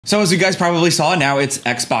So as you guys probably saw, now it's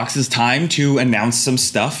Xbox's time to announce some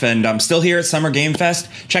stuff, and I'm still here at Summer Game Fest,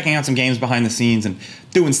 checking out some games behind the scenes and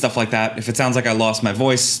doing stuff like that. If it sounds like I lost my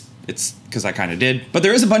voice, it's because I kind of did. But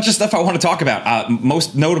there is a bunch of stuff I want to talk about,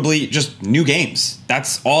 most notably just new games.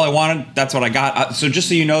 That's all I wanted, that's what I got. So just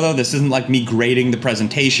so you know though, this isn't like me grading the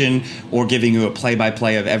presentation or giving you a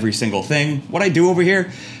play-by-play of every single thing. What I do over here,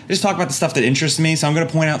 I just talk about the stuff that interests me, so I'm going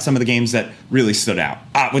to point out some of the games that really stood out.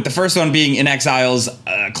 With the first one being In Exile's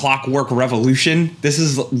Clockwork Revolution. This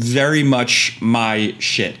is very much my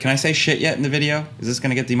shit. Can I say shit yet in the video? Is this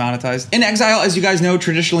going to get demonetized? In Exile, as you guys know,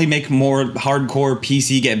 traditionally make more hardcore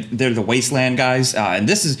PC games. They're the Wasteland guys, and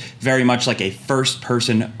this is very much like a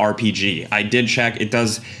first-person RPG. I did check, it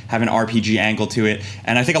does have an RPG angle to it,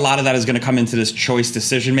 and I think a lot of that is going to come into this choice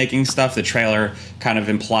decision-making stuff. The trailer kind of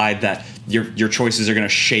implied that your choices are going to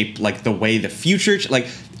shape like the way the future, like,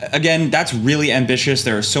 again, that's really ambitious.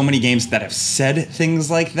 There are so many games that have said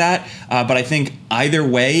things like that, but I think either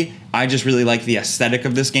way, I just really like the aesthetic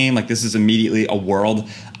of this game. Like, this is immediately a world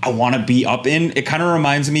I want to be up in. It kind of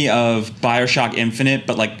reminds me of BioShock Infinite,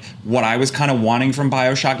 but like what I was kind of wanting from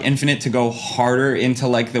BioShock Infinite to go harder into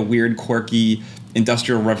like the weird, quirky,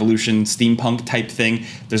 Industrial Revolution, steampunk type thing.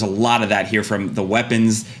 There's a lot of that here, from the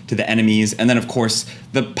weapons to the enemies, and then of course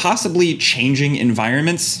the possibly changing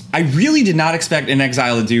environments. I really did not expect In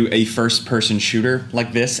Exile to do a first-person shooter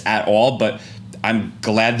like this at all, but I'm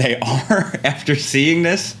glad they are after seeing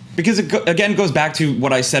this. Because it again goes back to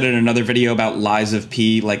what I said in another video about Lies of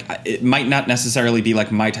P. Like, it might not necessarily be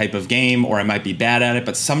like my type of game, or I might be bad at it,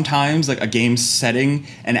 but sometimes like a game's setting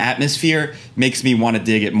and atmosphere makes me want to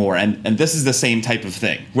dig it more. And this is the same type of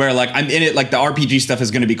thing, where like I'm in it, like the RPG stuff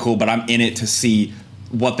is going to be cool, but I'm in it to see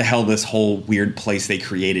what the hell this whole weird place they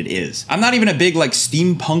created is. I'm not even a big like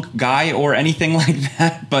steampunk guy or anything like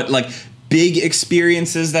that, but like big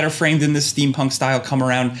experiences that are framed in this steampunk style come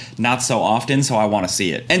around not so often, so I want to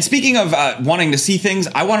see it. And speaking of wanting to see things,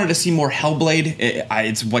 I wanted to see more Hellblade.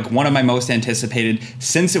 It's like one of my most anticipated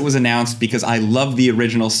since it was announced, because I love the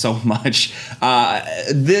original so much.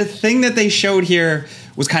 The thing that they showed here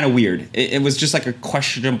was kind of weird. It was just like a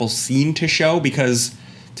questionable scene to show, because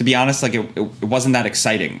to be honest, like it wasn't that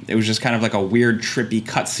exciting. It was just kind of like a weird, trippy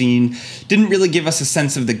cutscene. Didn't really give us a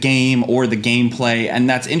sense of the game or the gameplay, and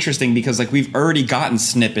that's interesting because like we've already gotten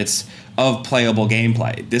snippets of playable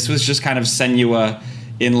gameplay. This was just kind of Senua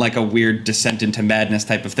in like a weird descent into madness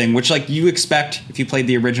type of thing, which like you expect if you played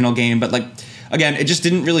the original game, but like again, it just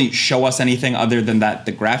didn't really show us anything other than that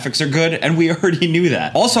the graphics are good, and we already knew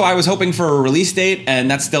that. Also, I was hoping for a release date, and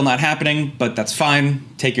that's still not happening, but that's fine.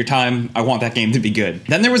 Take your time. I want that game to be good.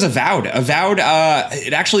 Then there was Avowed. Avowed,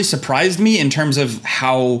 it actually surprised me in terms of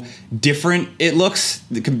how different it looks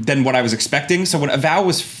than what I was expecting. So when Avowed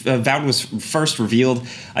was first revealed,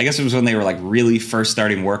 I guess it was when they were like really first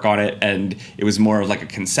starting work on it, and it was more of like a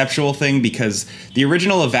conceptual thing, because the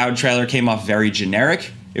original Avowed trailer came off very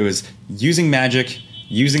generic. It was using magic,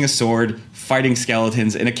 using a sword, fighting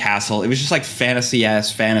skeletons in a castle. It was just like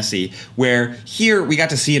fantasy-ass fantasy, where here we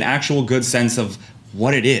got to see an actual good sense of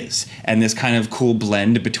what it is, and this kind of cool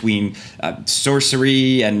blend between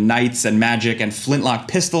sorcery and knights and magic and flintlock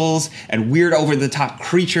pistols and weird over-the-top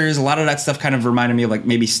creatures. A lot of that stuff kind of reminded me of like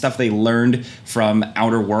maybe stuff they learned from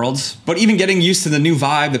Outer Worlds. But even getting used to the new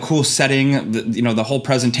vibe, the cool setting, the whole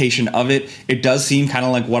presentation of it, it does seem kind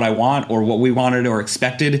of like what I want, or what we wanted or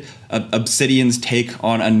expected. Obsidian's take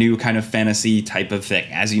on a new kind of fantasy type of thing.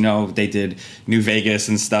 As you know, they did New Vegas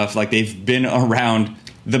and stuff. Like, they've been around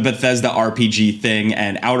the Bethesda RPG thing,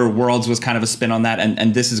 and Outer Worlds was kind of a spin on that,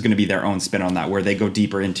 and this is going to be their own spin on that, where they go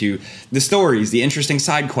deeper into the stories, the interesting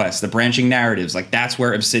side quests, the branching narratives. Like, that's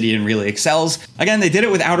where Obsidian really excels. Again, they did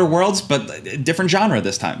it with Outer Worlds, but different genre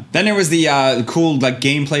this time. Then there was the cool like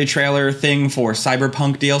gameplay trailer thing for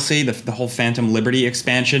Cyberpunk DLC, the whole Phantom Liberty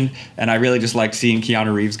expansion, and I really just like seeing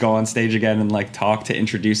Keanu Reeves go on stage again and like talk to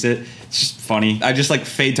introduce it. It's just funny. I just like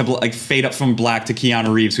fade up from black to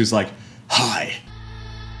Keanu Reeves, who's like, "Hi."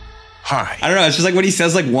 Hi. I don't know, it's just like when he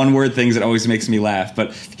says like one word things, it always makes me laugh.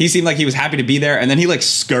 But he seemed like he was happy to be there, and then he like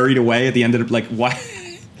scurried away at the end of it, like, what?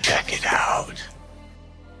 Check it out.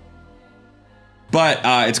 But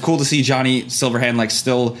it's cool to see Johnny Silverhand like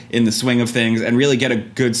still in the swing of things and really get a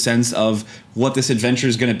good sense of what this adventure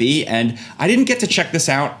is going to be. And I didn't get to check this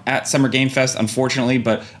out at Summer Game Fest, unfortunately,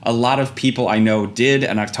 but a lot of people I know did,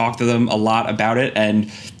 and I've talked to them a lot about it.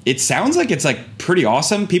 And it sounds like it's like pretty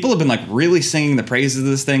awesome. People have been like really singing the praises of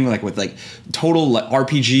this thing, like with like total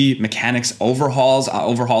RPG mechanics overhauls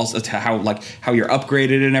to how you're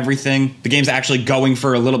upgraded and everything. The game's actually going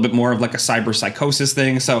for a little bit more of like a cyber psychosis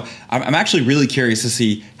thing. So I'm actually really curious to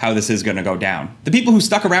see how this is going to go down. The people who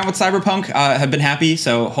stuck around with Cyberpunk have been happy.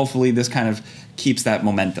 So hopefully this kind of keeps that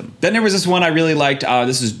momentum. Then there was this one I really liked.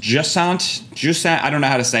 This is Jusant. I don't know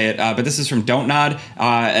how to say it, but this is from Don't Nod,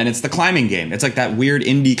 and it's the climbing game. It's like that weird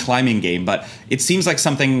indie climbing game, but it seems like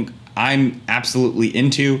something I'm absolutely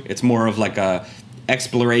into. It's more of like a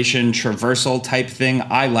exploration traversal type thing.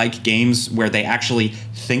 I like games where they actually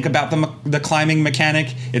think about the climbing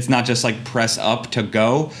mechanic. It's not just like press up to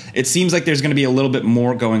go. It seems like there's going to be a little bit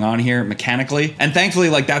more going on here mechanically, and thankfully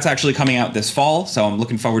like that's actually coming out this fall, so I'm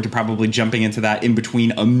looking forward to probably jumping into that in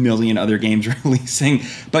between a million other games releasing.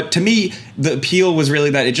 But to me, the appeal was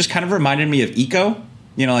really that it just kind of reminded me of Eco,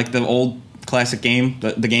 you know, like the old classic game,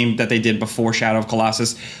 the game that they did before Shadow of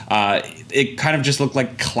Colossus. It kind of just looked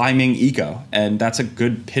like climbing Eco, and that's a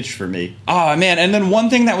good pitch for me. Oh man, and then one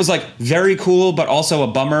thing that was like very cool but also a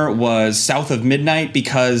bummer was South of Midnight,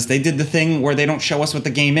 because they did the thing where they don't show us what the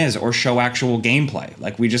game is or show actual gameplay.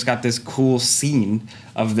 Like we just got this cool scene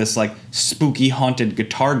of this like spooky haunted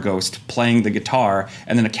guitar ghost playing the guitar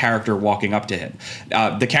and then a character walking up to him.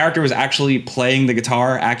 The character was actually playing the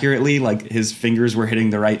guitar accurately, like his fingers were hitting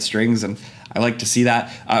the right strings, and I like to see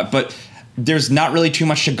that. But there's not really too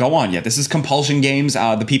much to go on yet. This is Compulsion Games,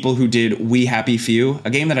 the people who did We Happy Few, a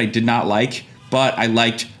game that I did not like, but I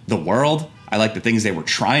liked the world. I like the things they were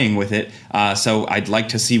trying with it, so I'd like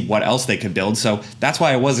to see what else they could build. So that's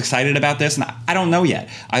why I was excited about this, and I don't know yet.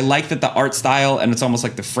 I like that the art style, and it's almost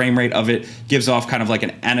like the frame rate of it gives off kind of like an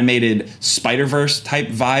animated Spider-Verse type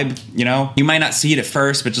vibe, you know? You might not see it at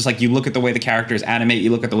first, but just like you look at the way the characters animate, you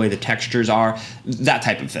look at the way the textures are, that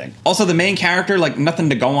type of thing. Also, the main character, like nothing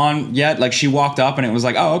to go on yet. Like she walked up and it was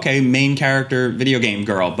like, oh, okay, main character video game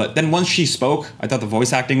girl. But then once she spoke, I thought the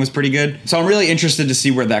voice acting was pretty good. So I'm really interested to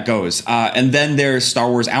see where that goes. And then there's Star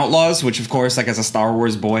Wars Outlaws, which of course, like as a Star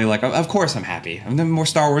Wars boy, like of course I'm happy. The more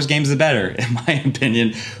Star Wars games, the better, in my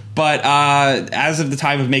opinion. But as of the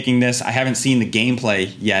time of making this, I haven't seen the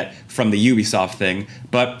gameplay yet from the Ubisoft thing,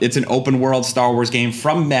 but it's an open world Star Wars game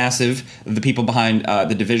from Massive, the people behind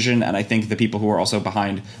The Division, and I think the people who are also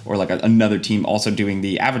behind, or like another team also doing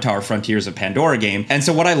the Avatar Frontiers of Pandora game. And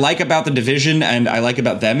so what I like about The Division and I like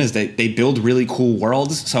about them is that they build really cool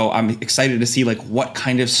worlds. So I'm excited to see like what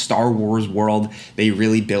kind of Star Wars world they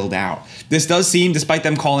really build out. This does seem, despite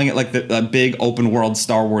them calling it like the big open world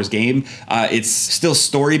Star Wars game, it's still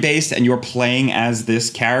story based and you're playing as this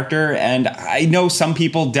character. And I know some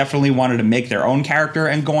people definitely wanted to make their own character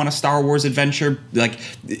and go on a Star Wars adventure, like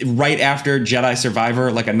right after Jedi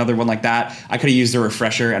Survivor, like another one like that. I could have used a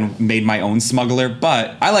refresher and made my own smuggler,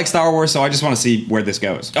 but I like Star Wars, so I just want to see where this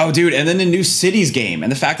goes. Oh, dude, and then the new Cities game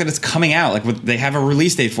and the fact that it's coming out, like they have a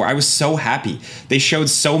release date for, I was so happy. They showed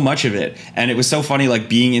so much of it, and it was so funny, like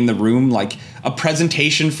being in the room. Like a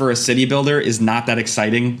presentation for a city builder is not that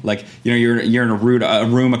exciting. Like, you know, you're in a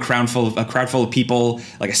room, a crowd full of people,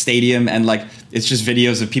 like a stadium, and like it's just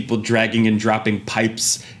videos of people dragging and dropping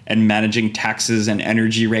pipes and managing taxes and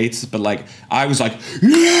energy rates. But like I was like,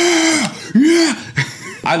 yeah.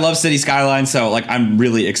 I love City Skylines, so like I'm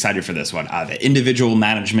really excited for this one. The individual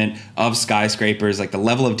management of skyscrapers, like the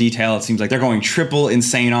level of detail, it seems like they're going triple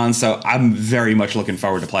insane on, so I'm very much looking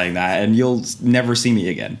forward to playing that, and you'll never see me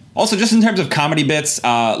again. Also, just in terms of comedy bits,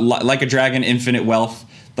 Like a Dragon, Infinite Wealth,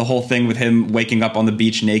 the whole thing with him waking up on the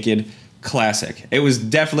beach naked, classic. It was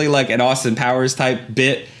definitely like an Austin Powers type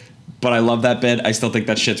bit, but I love that bit. I still think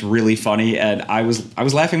that shit's really funny, and I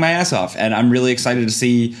was laughing my ass off, and I'm really excited to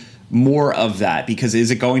see more of that, because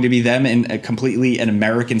is it going to be them in a completely an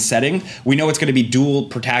American setting? We know it's going to be dual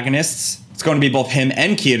protagonists. It's going to be both him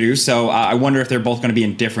and Kiryu, so I wonder if they're both going to be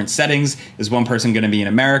in different settings. Is one person going to be in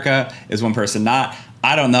America? Is one person not?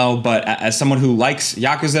 I don't know, but as someone who likes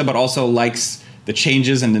Yakuza but also likes the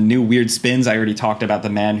changes and the new weird spins, I already talked about the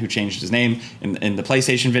man who changed his name in the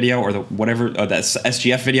PlayStation video, or the whatever, or the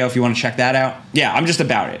SGF video if you want to check that out. Yeah, I'm just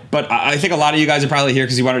about it. But I think a lot of you guys are probably here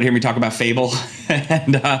because you wanted to hear me talk about Fable.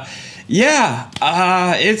 And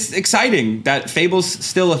it's exciting that Fable's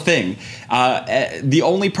still a thing. The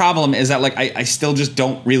only problem is that like I still just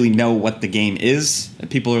don't really know what the game is.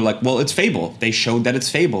 People are like, well, it's Fable. They showed that it's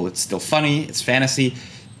Fable. It's still funny. It's fantasy.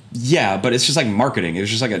 Yeah, but it's just like marketing. It was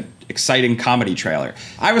just like an exciting comedy trailer.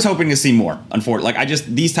 I was hoping to see more. Unfortunately, like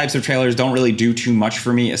these types of trailers don't really do too much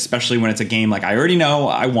for me, especially when it's a game like I already know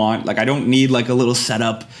I want. Like I don't need like a little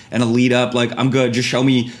setup and a lead up. Like I'm good. Just show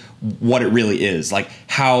me what it really is. Like,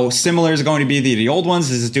 how similar is it going to be to the old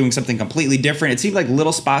ones? Is it doing something completely different? It seemed like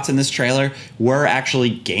little spots in this trailer were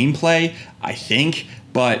actually gameplay, I think,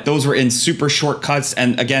 but those were in super short cuts.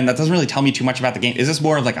 And again, that doesn't really tell me too much about the game. Is this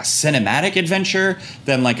more of like a cinematic adventure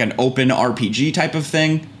than like an open RPG type of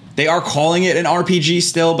thing? They are calling it an RPG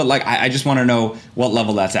still, but like I just want to know what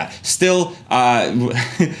level that's at. Still,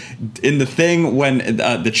 in the thing when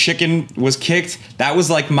the chicken was kicked, that was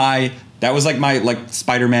like my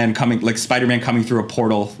Spider-Man coming through a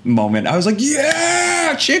portal moment. I was like,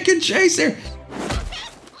 yeah, chicken chaser.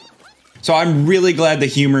 So I'm really glad the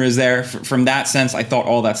humor is there. From that sense, I thought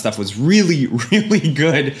all that stuff was really, really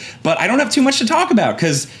good. But I don't have too much to talk about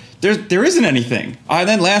because there isn't anything. And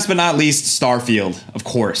then last but not least, Starfield, of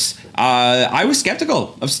course. I was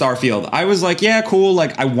skeptical of Starfield. I was like, yeah, cool.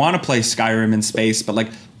 Like, I want to play Skyrim in space, but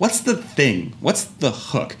like, what's the thing? What's the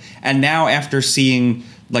hook? And now after seeing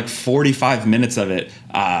like 45 minutes of it,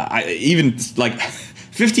 even like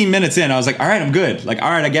 15 minutes in, I was like, all right, I'm good. Like,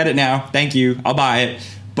 all right, I get it now. Thank you. I'll buy it.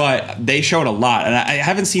 But they showed a lot, and I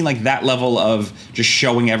haven't seen like that level of just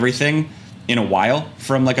showing everything in a while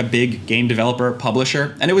from like a big game developer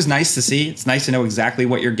publisher, and it was nice to see. It's nice to know exactly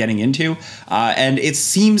what you're getting into, and it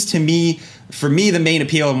seems to me, for me, the main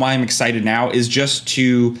appeal and why I'm excited now is just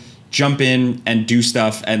to jump in and do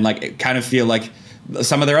stuff and like kind of feel like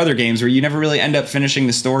some of their other games where you never really end up finishing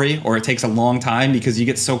the story, or it takes a long time because you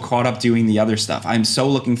get so caught up doing the other stuff. I'm so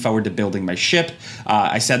looking forward to building my ship.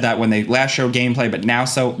 I said that when they last showed gameplay, but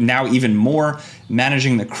now even more,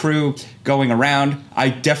 managing the crew, going around. I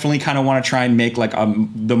definitely kind of want to try and make like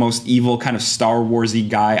the most evil kind of Star Warsy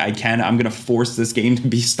guy I can. I'm going to force this game to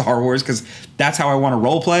be Star Wars because that's how I want to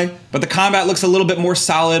role play. But the combat looks a little bit more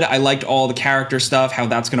solid. I liked all the character stuff, how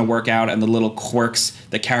that's going to work out, and the little quirks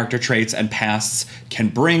that character traits and pasts can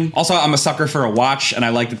bring. Also, I'm a sucker for a watch, and I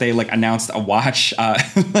like that they like announced a watch.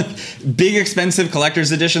 Big expensive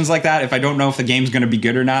collector's editions like that, if I don't know if the game's going to be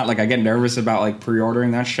good or not, like I get nervous about like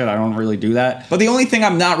pre-ordering that shit. I don't really do that. But the only thing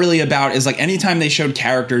I'm not really about is like anytime they showed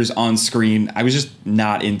characters on screen, I was just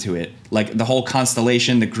not into it. Like the whole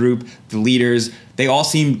constellation, the group, the leaders, they all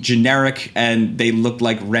seemed generic and they looked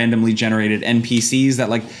like randomly generated NPCs that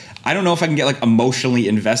like, I don't know if I can get like emotionally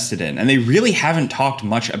invested in. And they really haven't talked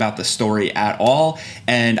much about the story at all.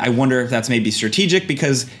 And I wonder if that's maybe strategic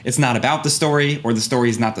because it's not about the story, or the story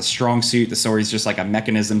is not the strong suit. The story is just like a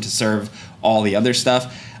mechanism to serve all the other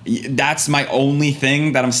stuff. That's my only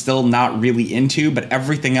thing that I'm still not really into, but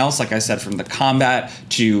everything else, like I said, from the combat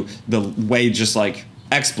to the way just like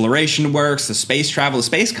exploration works, the space travel, the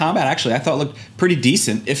space combat actually I thought looked pretty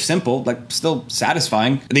decent, if simple, like still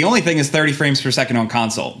satisfying. The only thing is 30 frames per second on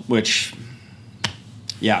console, which,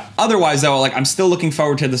 yeah. Otherwise though, like I'm still looking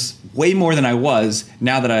forward to this way more than I was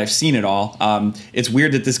now that I've seen it all. It's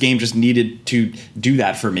weird that this game just needed to do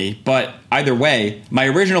that for me, but either way, my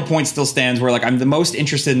original point still stands where like I'm the most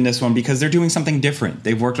interested in this one because they're doing something different.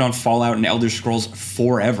 They've worked on Fallout and Elder Scrolls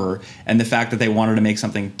forever, and the fact that they wanted to make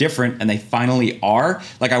something different and they finally are,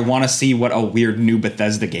 like I want to see what a weird new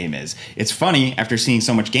Bethesda game is. It's funny, after seeing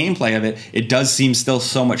so much gameplay of it, it does seem still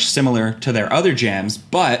so much similar to their other jams,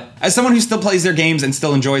 but as someone who still plays their games and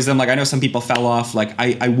still enjoys them, like I know some people fell off, like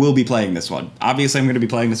I will be playing this one. Obviously I'm going to be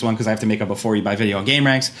playing this one because I have to make a before you buy video on Game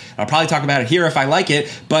Ranks. I'll probably talk about it here if I like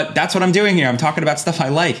it, but that's what I'm doing here. I'm talking about stuff I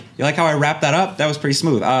like. You like how I wrapped that up? That was pretty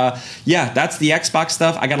smooth. Yeah, that's the Xbox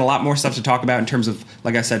stuff. I got a lot more stuff to talk about in terms of,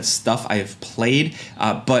 like I said, stuff I have played,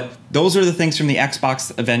 but those are the things from the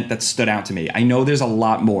Xbox event that stood out to me. I know there's a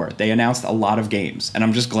lot more. They announced a lot of games, and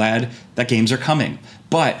I'm just glad that games are coming.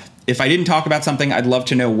 But if I didn't talk about something, I'd love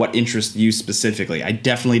to know what interests you specifically. I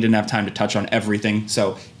definitely didn't have time to touch on everything,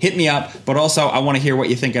 so hit me up. But also, I want to hear what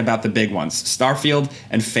you think about the big ones, Starfield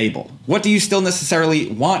and Fable. What do you still necessarily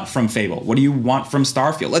want from Fable? What do you want from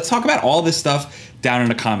Starfield? Let's talk about all this stuff down in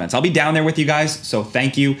the comments. I'll be down there with you guys, so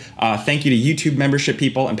thank you. Thank you to YouTube membership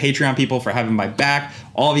people and Patreon people for having my back.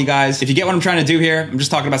 All of you guys, if you get what I'm trying to do here, I'm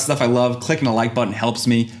just talking about stuff I love. Clicking the like button helps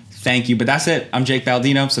me. Thank you, but that's it. I'm Jake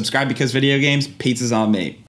Baldino. Subscribe because video games. Pizza's on me.